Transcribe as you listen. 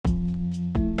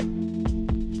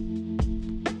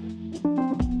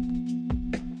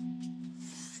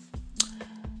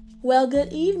Well,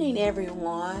 good evening,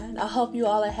 everyone. I hope you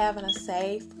all are having a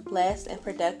safe, blessed, and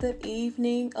productive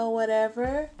evening or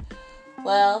whatever.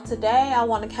 Well, today I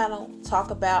want to kind of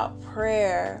talk about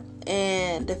prayer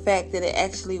and the fact that it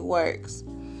actually works.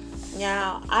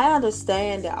 Now, I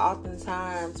understand that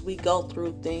oftentimes we go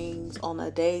through things on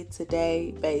a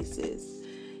day-to-day basis.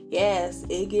 Yes,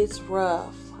 it gets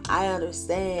rough. I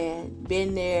understand.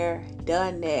 Been there,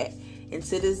 done that. And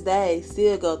to this day,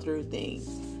 still go through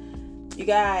things. You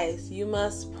guys, you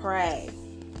must pray.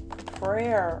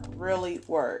 Prayer really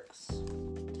works.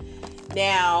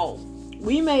 Now,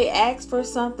 we may ask for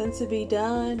something to be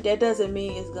done. That doesn't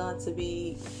mean it's going to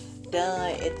be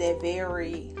done at that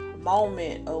very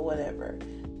moment or whatever.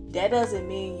 That doesn't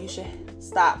mean you should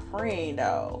stop praying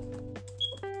though.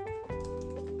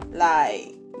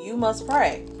 Like, you must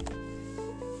pray.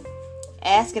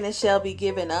 Ask and it shall be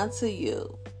given unto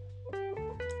you.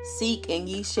 Seek and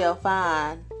ye shall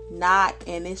find. Knock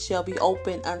and it shall be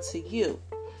open unto you.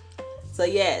 So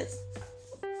yes,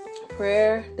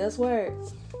 prayer does work.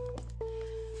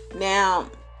 Now,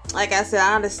 like I said,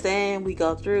 I understand we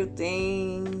go through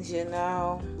things,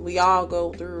 we all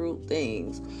go through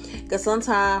things. Because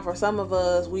sometimes for some of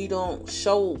us, we don't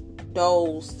show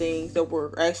those things that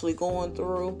we're actually going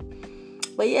through.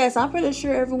 But yes, I'm pretty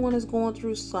sure everyone is going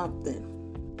through something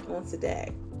on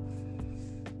today.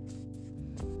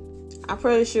 I'm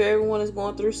pretty sure everyone is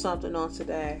going through something on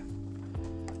today.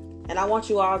 And I want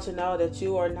you all to know that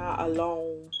you are not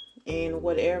alone in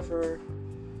whatever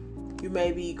you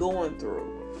may be going through.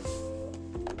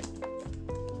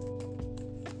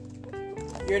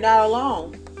 You're not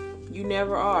alone. You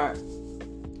never are.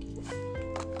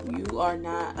 You are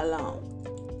not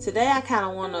alone. Today I kind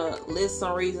of want to list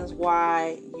some reasons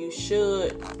why you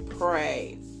should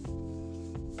pray.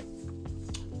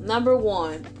 Number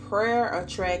 1, prayer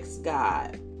attracts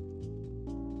God.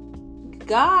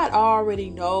 God already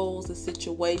knows the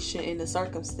situation and the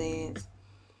circumstance.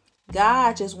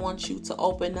 God just wants you to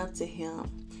open up to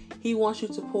Him. He wants you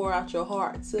to pour out your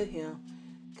heart to Him.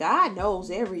 God knows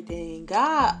everything.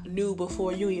 God knew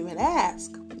before you even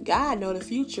asked. God knows the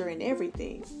future and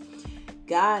everything.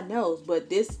 God knows,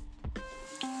 but this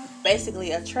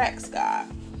basically attracts God.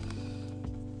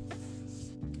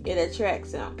 It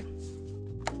attracts Him.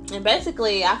 And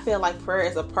basically, I feel like prayer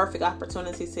is a perfect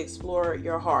opportunity to explore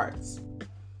your hearts.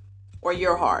 Or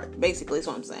your heart, basically, is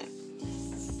what I'm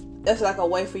saying. That's like a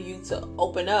way for you to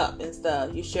open up and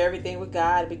stuff. You share everything with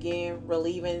God, begin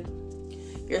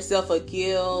relieving yourself of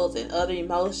guilt and other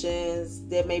emotions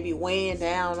that may be weighing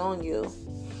down on you.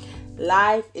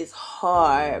 Life is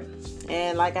hard.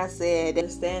 And like I said,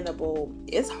 understandable.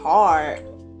 It's hard.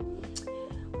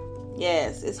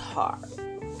 Yes, it's hard.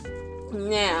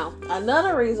 Now,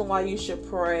 another reason why you should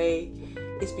pray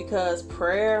is because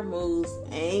prayer moves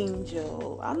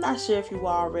angels. I'm not sure if you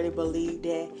already believe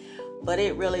that, but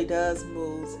it really does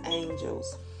move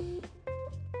angels.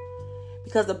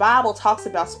 Because the Bible talks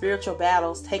about spiritual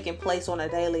battles taking place on a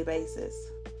daily basis.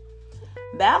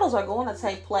 Battles are going to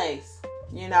take place,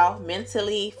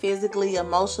 mentally, physically,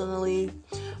 emotionally.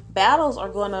 Battles are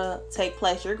going to take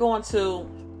place. You're going to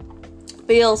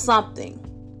feel something.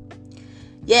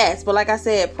 Yes, but like I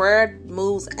said, prayer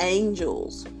moves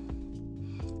angels.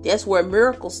 That's where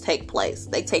miracles take place.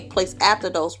 They take place after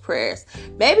those prayers.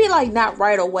 Maybe like not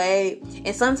right away.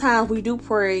 And sometimes we do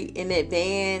pray in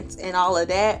advance and all of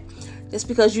that. Just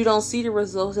because you don't see the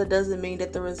results, that doesn't mean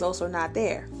that the results are not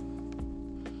there.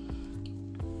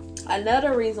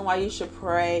 Another reason why you should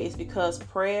pray is because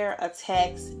prayer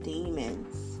attacks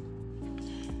demons.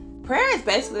 Prayer is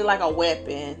basically like a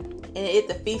weapon. And it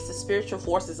defeats the spiritual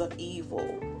forces of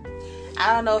evil.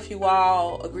 I don't know if you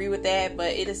all agree with that,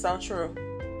 but it is so true.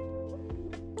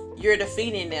 You're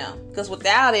defeating them. Because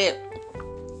without it,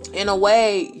 in a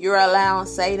way, you're allowing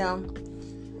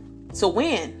Satan to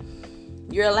win.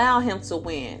 You're allowing him to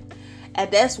win. And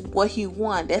that's what he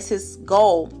wants. That's his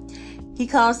goal. He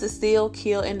comes to steal,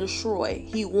 kill, and destroy.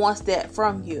 He wants that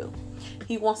from you.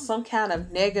 He wants some kind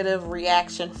of negative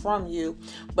reaction from you.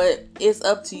 But it's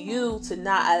up to you to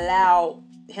not allow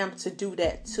him to do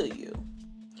that to you.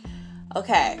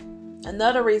 Okay.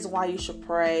 Another reason why you should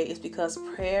pray is because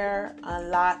prayer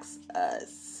unlocks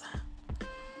us.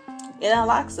 It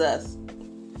unlocks us.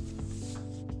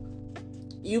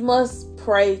 You must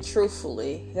pray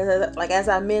truthfully. Like as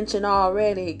I mentioned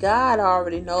already, God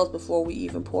already knows before we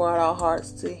even pour out our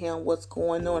hearts to Him what's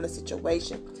going on in the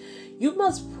situation. You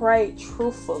must pray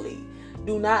truthfully.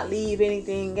 Do not leave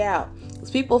anything out.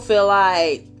 Because people feel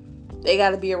like they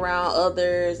got to be around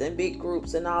others and big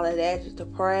groups and all of that just to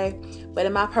pray. But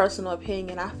in my personal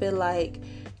opinion, I feel like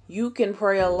you can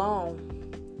pray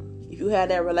alone if you have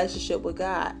that relationship with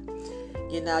God.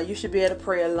 You should be able to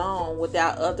pray alone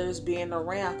without others being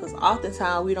around, because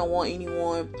oftentimes we don't want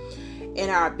anyone in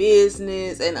our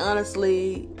business, and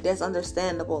honestly, that's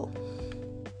understandable.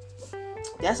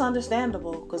 That's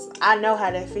understandable, because I know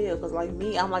how that feels. Because like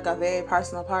me, I'm like a very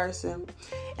personal person,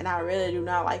 and I really do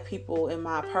not like people in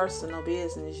my personal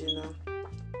business,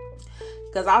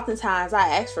 Because oftentimes I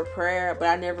ask for prayer, but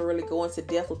I never really go into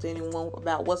depth with anyone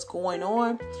about what's going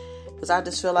on, because I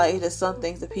just feel like there's some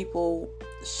things that people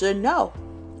should know,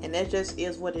 and that just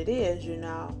is what it is,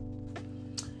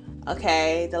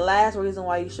 Okay, the last reason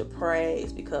why you should pray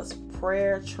is because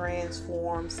prayer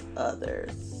transforms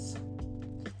others.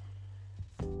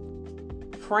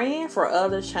 Praying for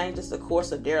others changes the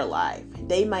course of their life.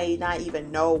 They may not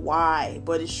even know why,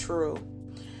 but it's true.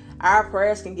 Our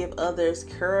prayers can give others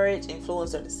courage,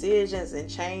 influence their decisions, and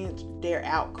change their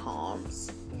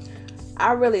outcomes.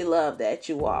 I really love that,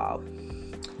 you all.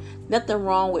 Nothing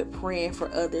wrong with praying for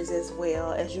others as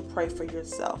well as you pray for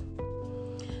yourself.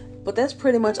 But that's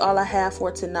pretty much all I have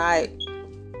for tonight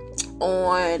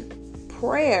on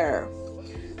prayer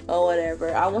or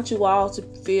whatever. I want you all to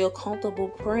feel comfortable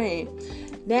praying.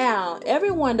 Now,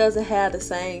 everyone doesn't have the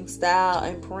same style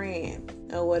in praying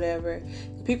or whatever.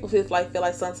 People feel like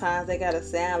sometimes they gotta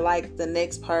sound like the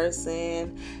next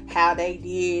person, how they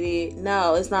did it.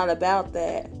 No, it's not about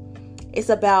that. It's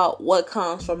about what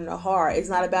comes from the heart. It's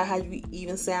not about how you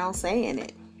even sound saying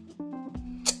it.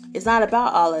 It's not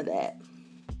about all of that.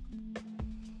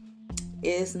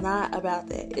 It's not about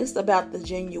that. It's about the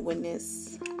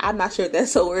genuineness. I'm not sure if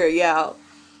that's so weird, y'all.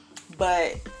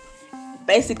 But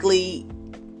basically,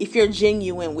 if you're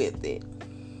genuine with it,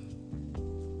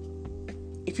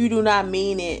 if you do not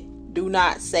mean it, do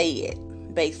not say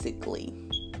it, basically.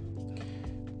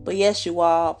 But yes, you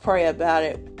all, pray about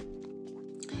it.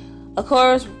 Of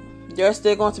course, there's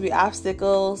still going to be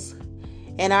obstacles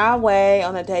in our way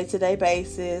on a day-to-day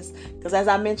basis. Because as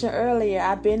I mentioned earlier,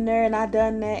 I've been there and I've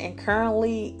done that and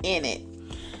currently in it.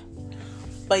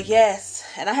 But yes,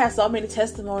 and I have so many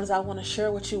testimonies I want to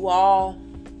share with you all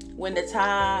when the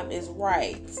time is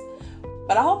right.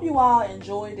 But I hope you all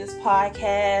enjoyed this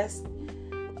podcast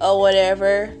or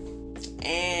whatever.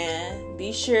 And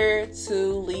be sure to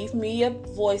leave me a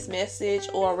voice message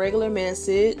or a regular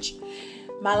message.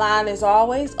 My line is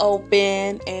always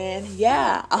open. And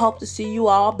yeah, I hope to see you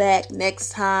all back next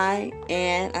time.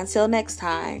 And until next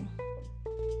time.